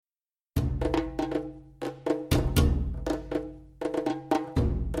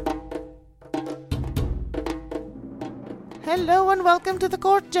Hello and welcome to The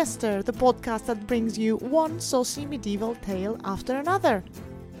Court Jester, the podcast that brings you one saucy medieval tale after another.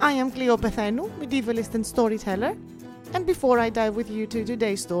 I am Cleopethenu, medievalist and storyteller, and before I dive with you to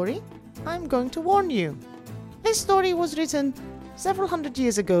today's story, I'm going to warn you. This story was written several hundred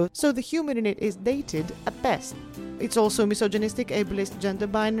years ago, so the humor in it is dated at best. It's also misogynistic, ableist, gender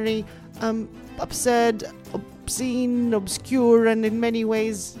binary, absurd, obscene, obscure, and in many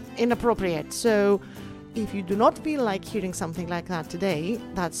ways inappropriate. So if you do not feel like hearing something like that today,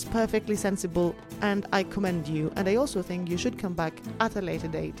 that's perfectly sensible and I commend you. And I also think you should come back at a later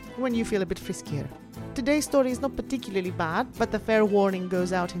date when you feel a bit friskier. Today's story is not particularly bad, but the fair warning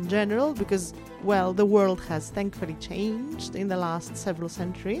goes out in general because, well, the world has thankfully changed in the last several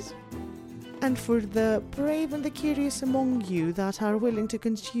centuries. And for the brave and the curious among you that are willing to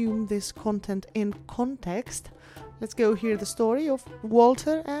consume this content in context, let's go hear the story of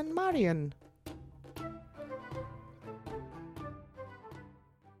Walter and Marion.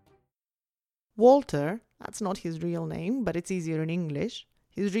 Walter, that's not his real name, but it's easier in English.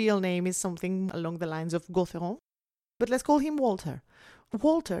 His real name is something along the lines of Gautheron, but let's call him Walter.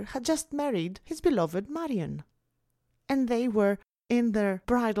 Walter had just married his beloved Marion, and they were in their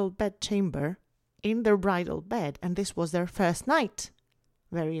bridal bedchamber, in their bridal bed, and this was their first night.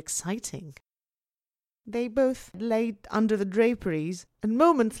 Very exciting. They both laid under the draperies, and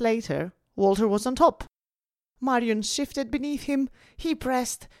moments later, Walter was on top. Marion shifted beneath him, he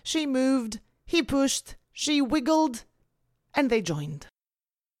pressed, she moved, he pushed, she wiggled, and they joined.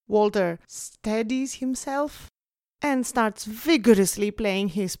 Walter steadies himself and starts vigorously playing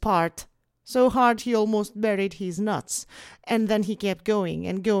his part, so hard he almost buried his nuts, and then he kept going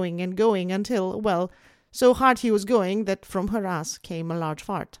and going and going until, well, so hard he was going that from her ass came a large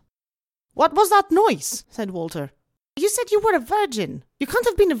fart. "What was that noise?" said Walter. "You said you were a virgin. You can't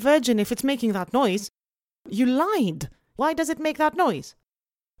have been a virgin if it's making that noise. You lied. Why does it make that noise?"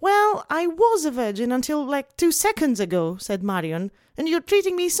 "Well, I was a virgin until 2 seconds ago," said Marion, "and you're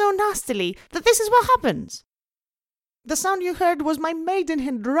treating me so nastily that this is what happens. The sound you heard was my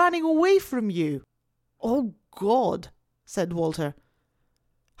maidenhead running away from you." "Oh, God," said Walter.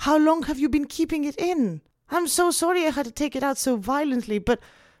 "How long have you been keeping it in? I'm so sorry I had to take it out so violently, but,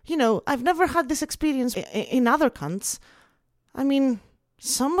 I've never had this experience in other cunts. I mean,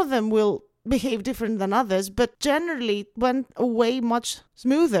 some of them will behave different than others, but generally it went away much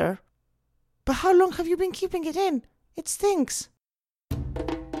smoother. But how long have you been keeping it in? It stinks."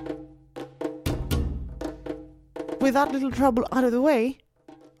 With that little trouble out of the way,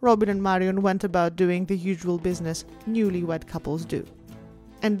 Robin and Marion went about doing the usual business newlywed couples do.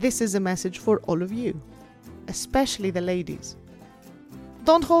 And this is a message for all of you, especially the ladies.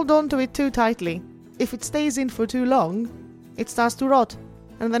 Don't hold on to it too tightly. If it stays in for too long, it starts to rot,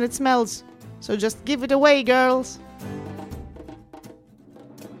 and then it smells. So just give it away, girls.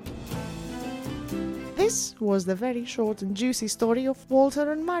 This was the very short and juicy story of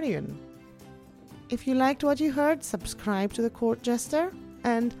Walter and Marion. If you liked what you heard, subscribe to The Court Jester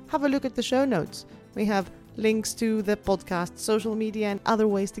and have a look at the show notes. We have links to the podcast, social media, and other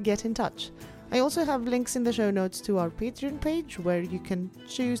ways to get in touch. I also have links in the show notes to our Patreon page where you can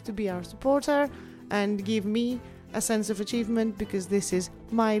choose to be our supporter and give me a sense of achievement because this is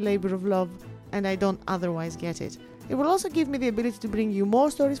my labor of love and I don't otherwise get it. It will also give me the ability to bring you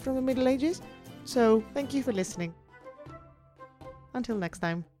more stories from the Middle Ages. So thank you for listening. Until next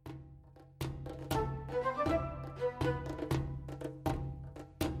time.